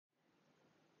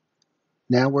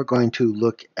Now we're going to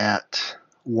look at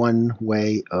one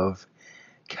way of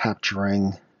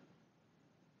capturing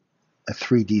a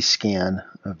 3D scan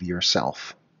of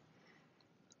yourself.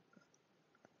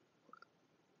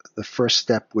 The first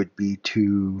step would be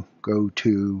to go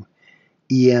to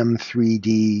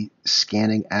EM3D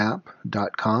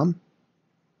scanningapp.com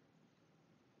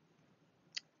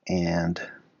and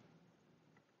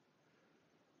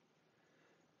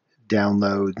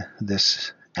download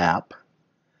this app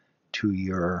to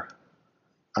your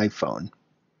iPhone.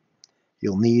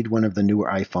 You'll need one of the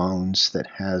newer iPhones that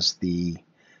has the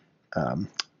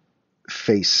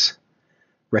face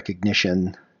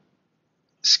recognition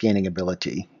scanning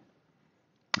ability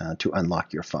to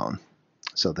unlock your phone.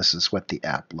 So this is what the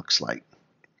app looks like.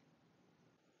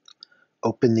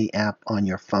 Open the app on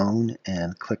your phone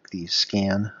and click the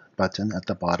scan button at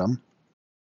the bottom.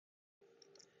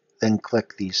 Then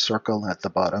click the circle at the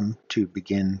bottom to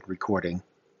begin recording.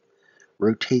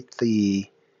 Rotate the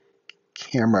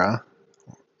camera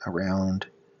around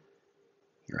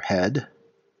your head,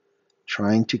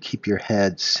 trying to keep your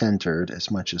head centered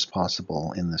as much as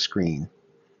possible in the screen.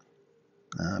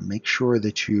 Make sure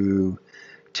that you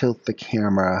tilt the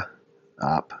camera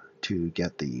up to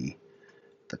get the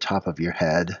top of your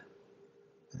head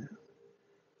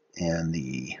and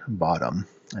the bottom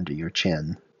under your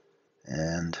chin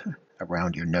and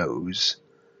around your nose.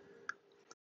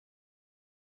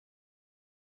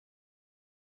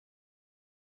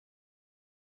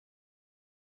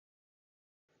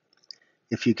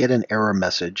 If you get an error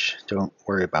message, don't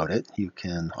worry about it. You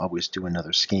can always do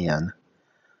another scan.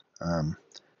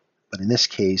 But in this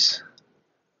case,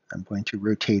 I'm going to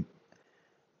rotate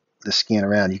the scan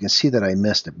around. You can see that I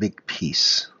missed a big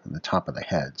piece on the top of the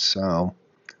head, so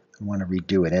I want to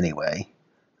redo it anyway.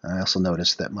 I also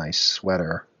noticed that my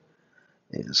sweater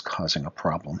is causing a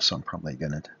problem, so I'm probably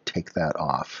going to take that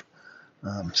off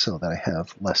so that I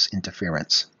have less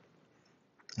interference.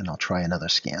 And I'll try another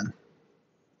scan.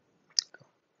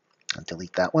 I'll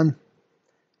delete that one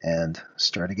and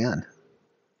start again.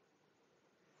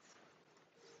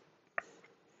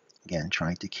 Again,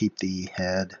 trying to keep the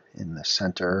head in the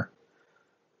center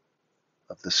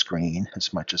of the screen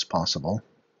as much as possible.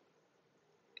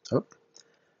 Oh,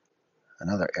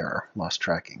 another error, lost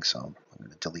tracking, so I'm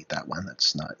going to delete that one.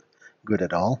 That's not good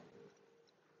at all.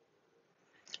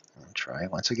 I'll try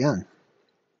once again.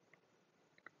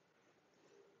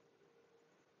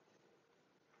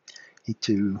 Need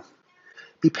to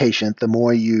be patient. The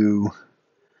more you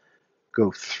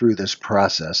go through this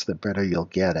process, the better you'll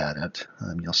get at it.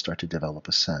 You'll start to develop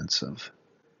a sense of,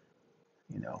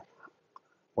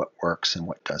 what works and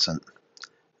what doesn't.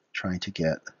 Trying to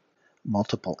get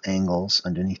multiple angles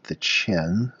underneath the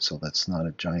chin, so that's not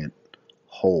a giant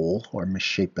hole or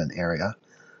misshapen area.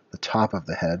 The top of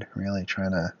the head, really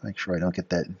trying to make sure I don't get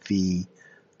that V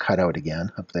cut out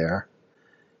again up there.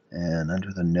 And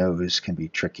under the nose can be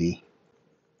tricky.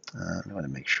 You want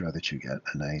to make sure that you get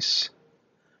a nice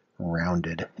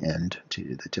rounded end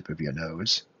to the tip of your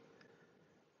nose.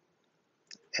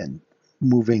 And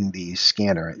moving the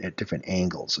scanner at different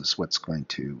angles is what's going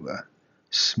to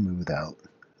smooth out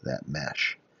that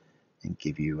mesh and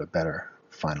give you a better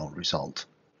final result.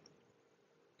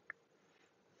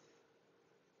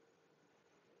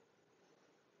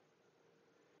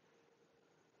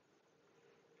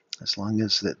 As long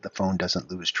as the phone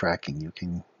doesn't lose tracking, you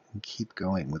can keep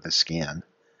going with the scan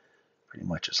pretty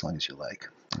much as long as you like.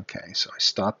 Okay, so I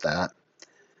stop that.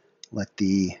 Let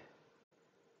the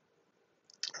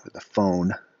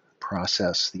phone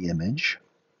process the image.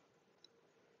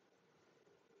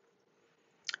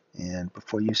 And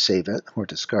before you save it or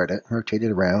discard it, rotate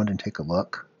it around and take a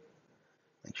look.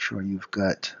 Make sure you've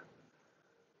got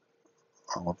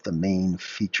all of the main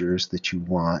features that you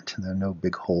want. There are no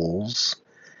big holes.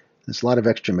 There's a lot of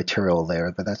extra material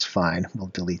there, but that's fine. We'll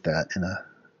delete that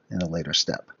in a later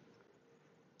step.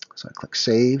 So I click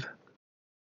Save,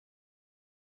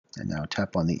 and now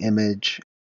tap on the image,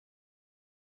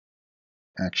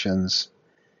 Actions,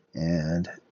 and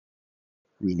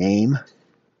rename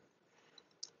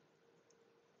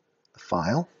the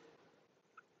file.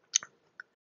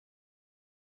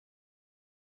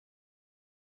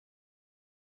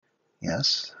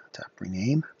 Yes, tap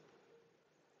Rename,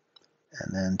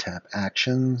 and then tap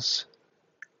Actions,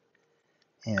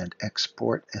 and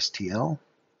Export STL.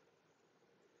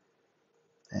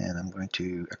 And I'm going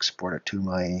to export it to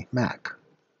my Mac.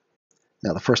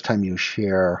 Now, the first time you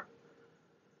share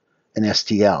an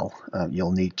STL,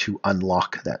 you'll need to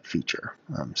unlock that feature.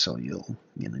 So you'll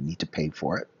need to pay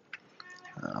for it.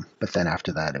 But then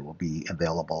after that, it will be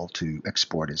available to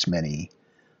export as many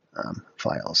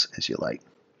files as you like.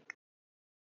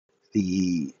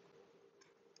 The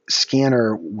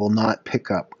scanner will not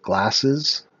pick up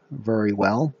glasses very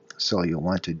well, so you'll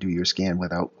want to do your scan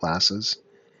without glasses.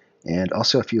 And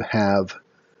also, if you have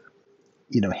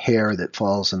hair that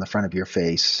falls in the front of your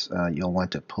face, you'll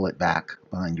want to pull it back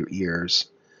behind your ears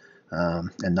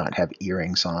and not have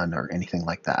earrings on or anything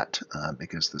like that,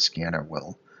 because the scanner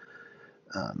will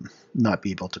not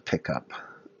be able to pick up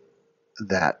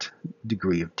that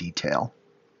degree of detail.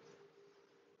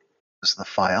 This is the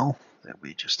file that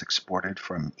we just exported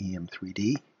from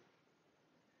EM3D.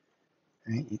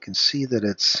 Right, you can see that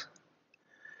it's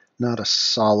not a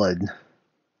solid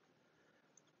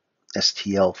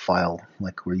STL file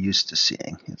like we're used to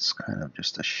seeing. It's kind of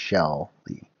just a shell,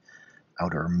 the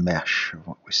outer mesh of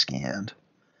what we scanned.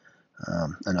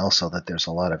 And also that there's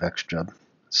a lot of extra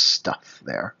stuff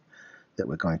there that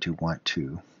we're going to want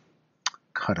to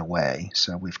cut away.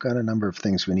 So we've got a number of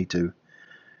things we need to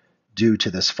do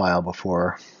to this file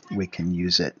before we can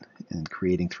use it in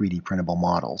creating 3D printable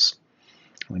models.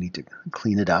 We need to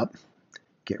clean it up,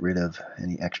 get rid of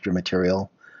any extra material,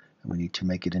 and we need to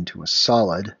make it into a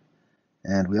solid.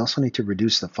 And we also need to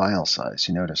reduce the file size.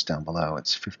 You notice down below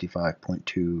it's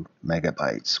 55.2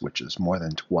 megabytes, which is more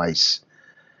than twice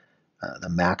the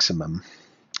maximum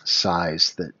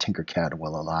size that Tinkercad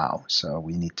will allow. So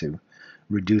we need to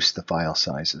reduce the file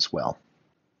size as well.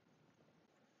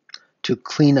 To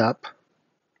clean up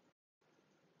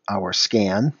our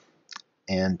scan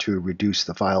and to reduce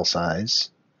the file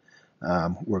size,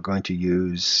 we're going to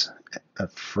use a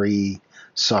free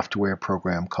software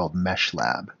program called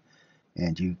Meshlab,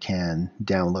 and you can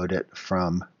download it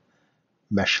from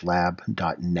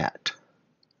meshlab.net.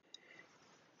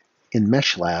 In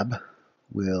Meshlab,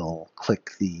 we'll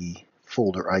click the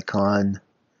folder icon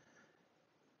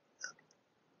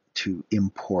to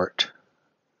import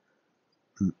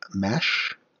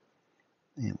mesh,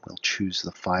 and we'll choose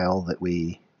the file that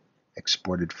we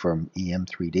exported from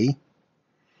EM3D.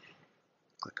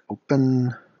 Click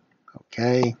Open,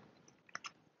 OK.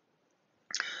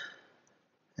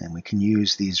 And we can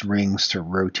use these rings to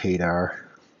rotate our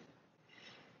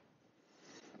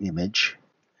image.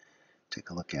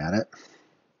 Take a look at it.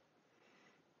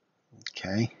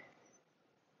 OK.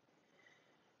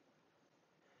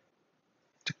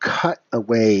 To cut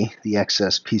away the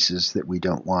excess pieces that we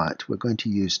don't want, we're going to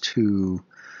use two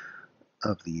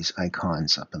of these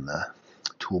icons up in the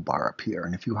toolbar up here.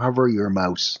 And if you hover your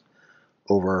mouse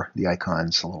over the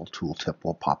icons, a little tooltip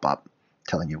will pop up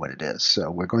telling you what it is.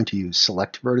 So we're going to use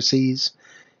select vertices,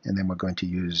 and then we're going to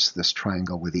use this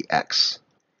triangle with the X,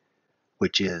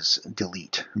 which is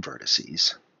delete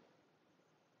vertices.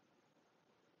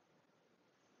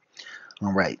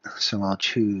 All right, so I'll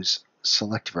choose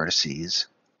select vertices.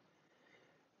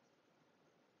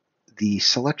 The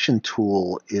selection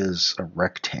tool is a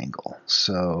rectangle,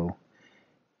 so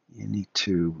you need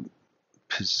to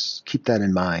keep that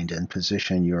in mind and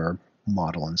position your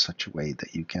model in such a way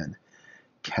that you can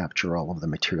capture all of the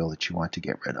material that you want to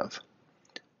get rid of.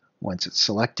 Once it's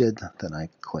selected, then I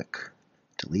click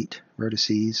delete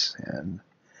vertices, and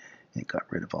it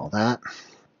got rid of all that.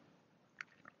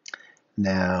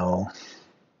 Now,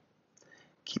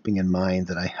 keeping in mind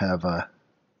that I have a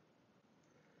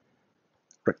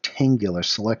rectangular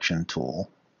selection tool,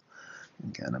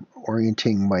 again, I'm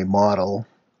orienting my model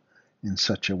in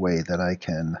such a way that I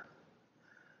can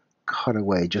cut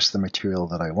away just the material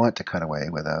that I want to cut away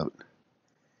without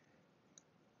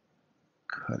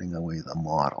cutting away the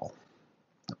model,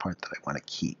 the part that I want to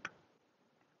keep.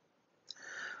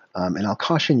 And I'll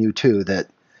caution you too that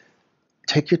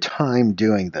take your time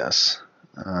doing this,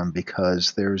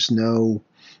 because there's no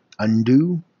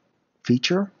undo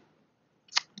feature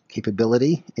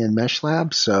capability in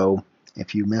Meshlab, so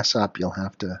if you mess up, you'll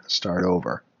have to start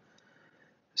over.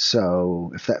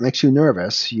 So if that makes you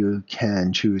nervous, you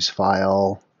can choose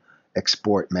File,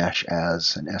 Export Mesh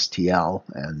as an STL,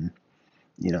 and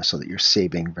so that you're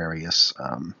saving various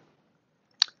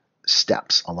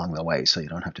steps along the way, so you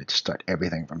don't have to start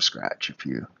everything from scratch if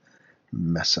you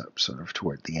mess up sort of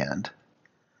toward the end.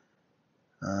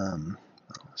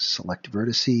 Select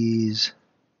vertices.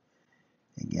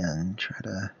 Again, try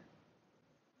to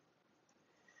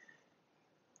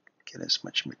get as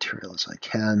much material as I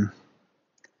can.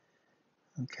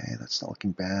 Okay, that's not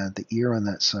looking bad. The ear on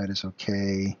that side is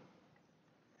okay.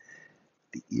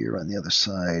 The ear on the other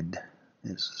side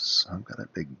is, I've got a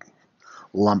big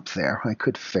lump there. I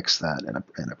could fix that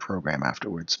in a program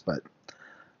afterwards, but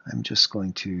I'm just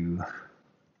going to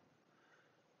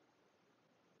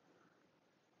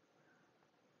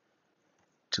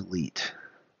delete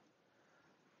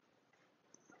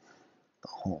the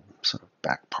whole sort of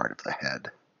back part of the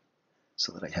head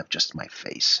so that I have just my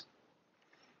face.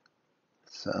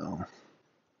 So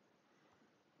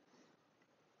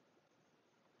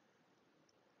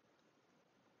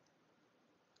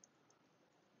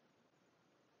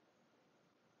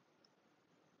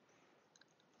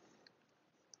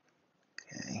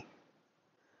okay,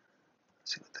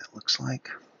 let's see what that looks like.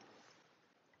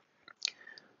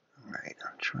 All right,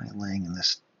 I'll try laying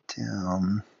this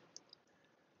down.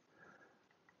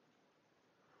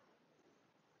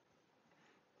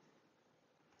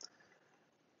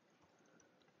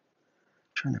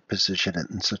 Trying to position it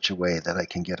in such a way that I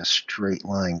can get a straight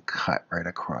line cut right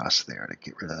across there to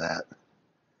get rid of that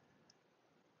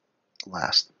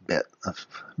last bit of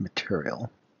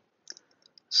material.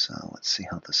 So let's see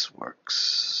how this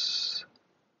works.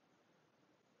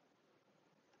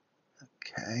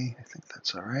 Okay, I think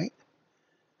that's all right.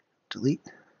 Delete.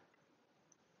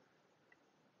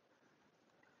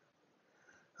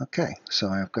 Okay, so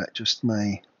I've got just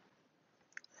my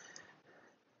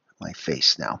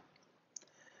face now.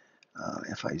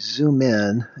 If I zoom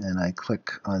in and I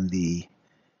click on the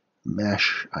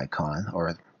mesh icon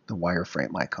or the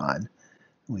wireframe icon,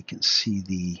 we can see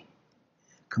the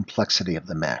complexity of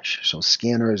the mesh. So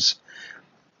scanners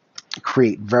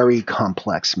create very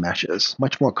complex meshes,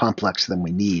 much more complex than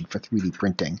we need for 3D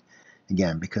printing.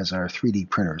 Again, because our 3D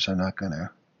printers are not going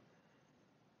to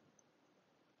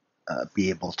be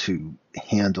able to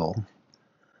handle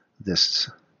this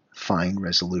fine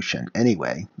resolution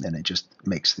anyway, and it just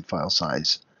makes the file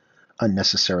size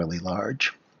unnecessarily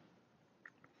large.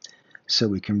 So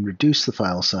we can reduce the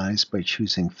file size by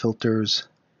choosing filters,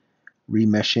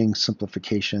 remeshing,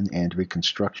 simplification, and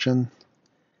reconstruction,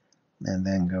 and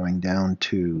then going down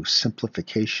to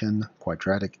simplification,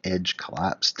 quadratic edge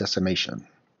collapse decimation.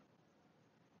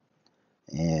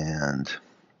 And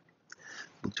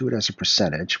we'll do it as a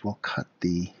percentage. We'll cut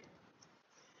the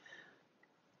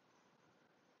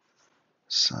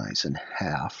size in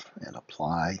half and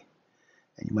apply.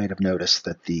 And you might have noticed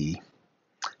that the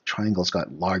triangles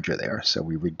got larger there, so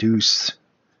we reduced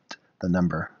the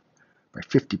number by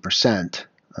 50%,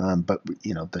 but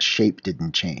the shape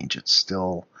didn't change. It's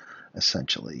still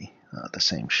essentially the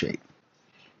same shape.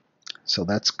 So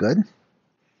that's good.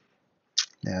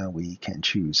 Now we can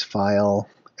choose File,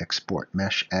 Export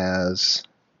Mesh As,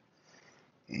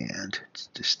 and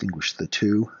distinguish the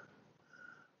two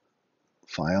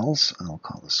files. I'll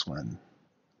call this one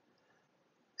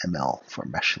ML for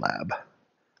Meshlab.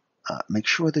 Make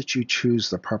sure that you choose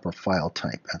the proper file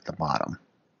type at the bottom.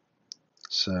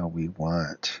 So we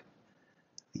want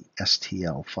the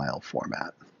STL file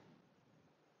format.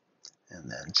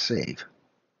 And then save.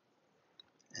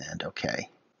 And OK.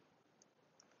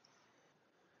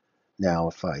 Now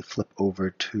if I flip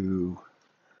over to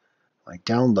my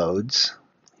downloads,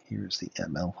 here's the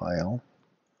ML file.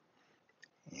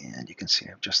 And you can see I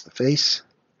have just the face.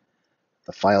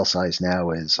 The file size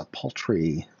now is a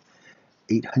paltry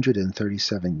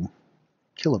 837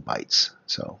 kilobytes.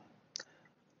 So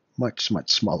much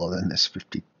smaller than this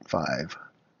 55.2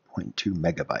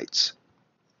 megabytes.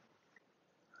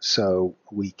 So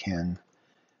we can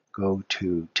go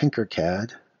to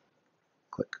Tinkercad,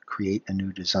 click Create a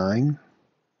New Design,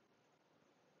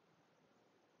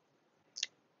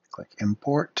 click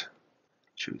Import,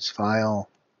 choose File,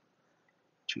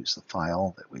 choose the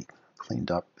file that we cleaned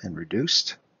up and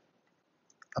reduced,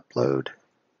 upload.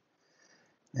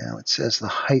 Now it says the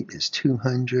height is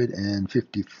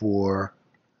 254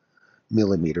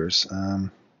 millimeters.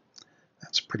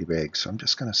 That's pretty big, so I'm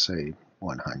just going to say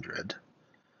 100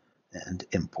 and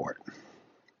import.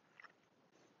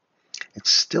 It's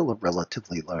still a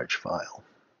relatively large file,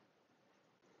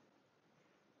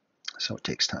 so it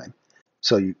takes time.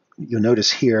 So you'll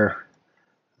notice here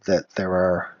that there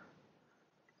are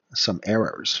some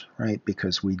errors, right?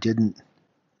 Because we didn't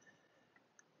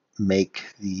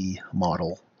make the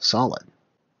model solid.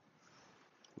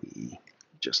 We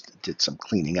just did some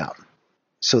cleaning up.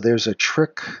 So there's a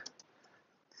trick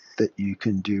that you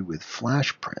can do with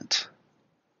FlashPrint.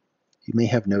 You may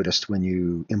have noticed when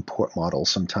you import models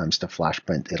sometimes to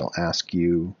FlashPrint, it'll ask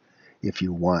you if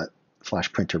you want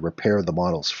FlashPrint to repair the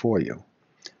models for you,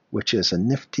 which is a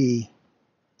nifty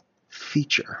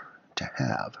feature to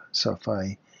have. So if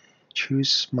I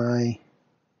choose my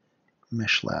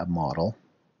Meshlab model,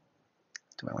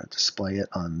 do I want to display it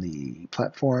on the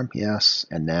platform? Yes.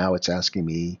 And now it's asking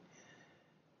me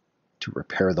to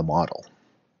repair the model.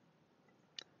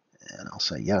 And I'll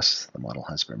say, yes, the model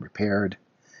has been repaired.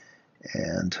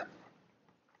 And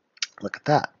look at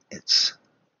that. It's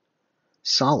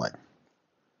solid.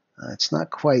 It's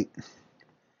not quite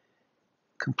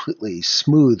completely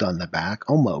smooth on the back,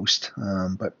 almost,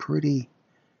 but pretty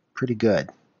good.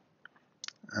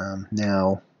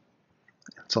 Now,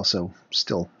 It's also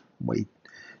still way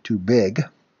too big.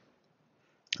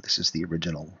 This is the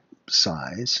original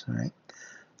size, right?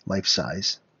 Life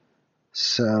size.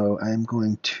 So I'm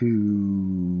going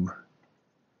to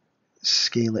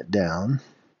scale it down.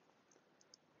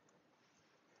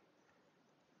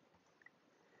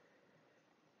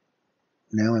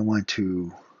 Now I want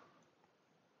to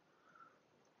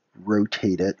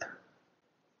rotate it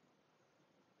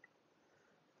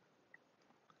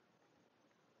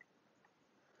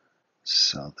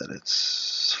so that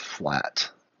it's flat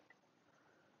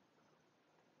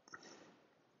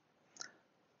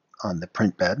on the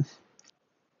print bed.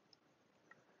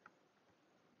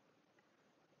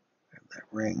 That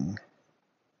ring.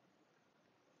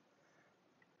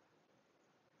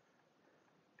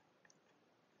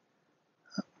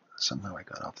 Oh, somehow I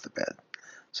got off the bed.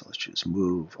 So let's choose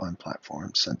Move on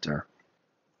Platform Center.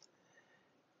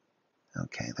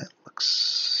 Okay, that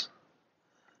looks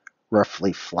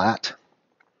roughly flat.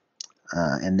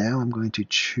 And now I'm going to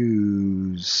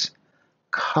choose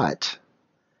Cut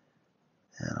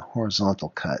and a horizontal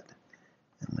cut.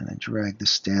 I'm going to drag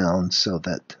this down so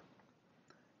that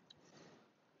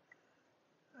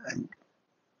I'm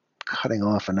cutting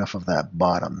off enough of that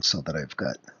bottom so that I've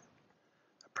got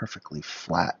a perfectly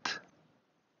flat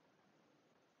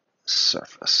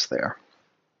surface there.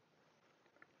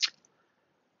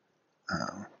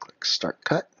 Click Start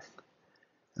Cut,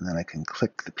 and then I can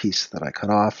click the piece that I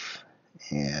cut off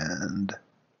and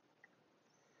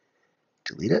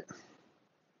delete it.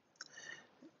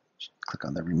 Click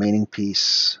on the remaining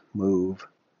piece, Move,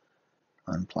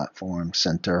 on Platform,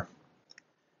 Center.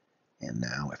 And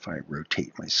now if I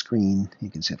rotate my screen, you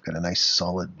can see I've got a nice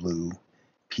solid blue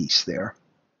piece there.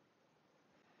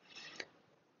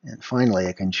 And finally,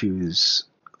 I can choose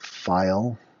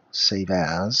File, Save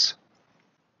As,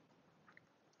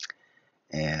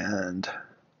 and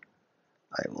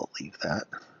I will leave that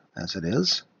as it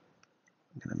is.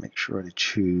 I'm going to make sure to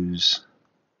choose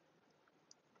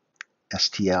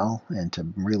STL, and to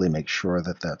really make sure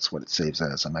that that's what it saves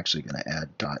as, I'm actually going to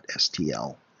add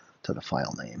 .stl to the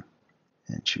file name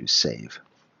and choose Save.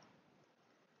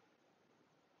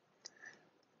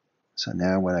 So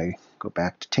now when I go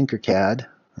back to Tinkercad,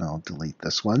 I'll delete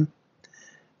this one,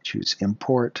 choose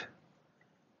Import,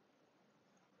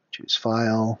 choose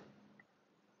File,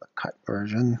 the cut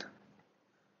version,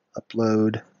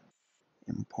 Upload,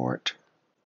 Import.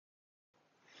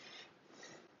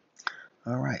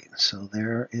 All right, so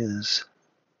there is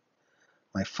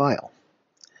my file.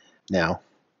 Now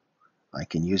I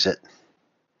can use it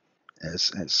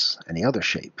as any other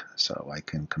shape, so I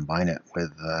can combine it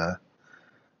with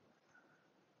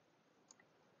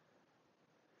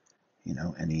you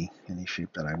know, any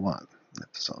shape that I want.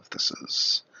 So if this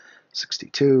is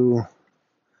 62,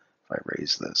 if I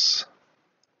raise this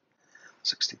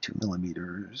 62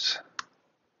 millimeters,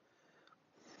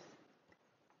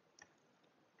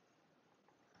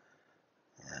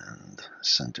 and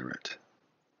center it,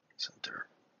 center.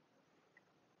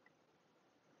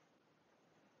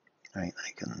 All right,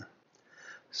 I can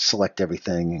select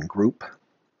everything in group.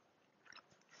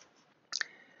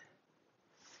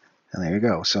 And there you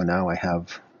go. So now I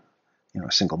have, you know,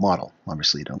 a single model.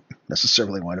 Obviously, you don't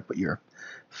necessarily want to put your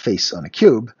face on a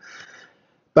cube,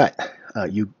 but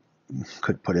you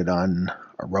could put it on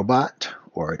a robot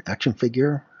or an action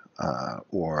figure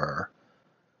or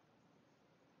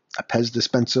a Pez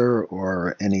dispenser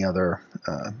or any other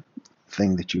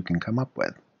thing that you can come up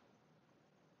with.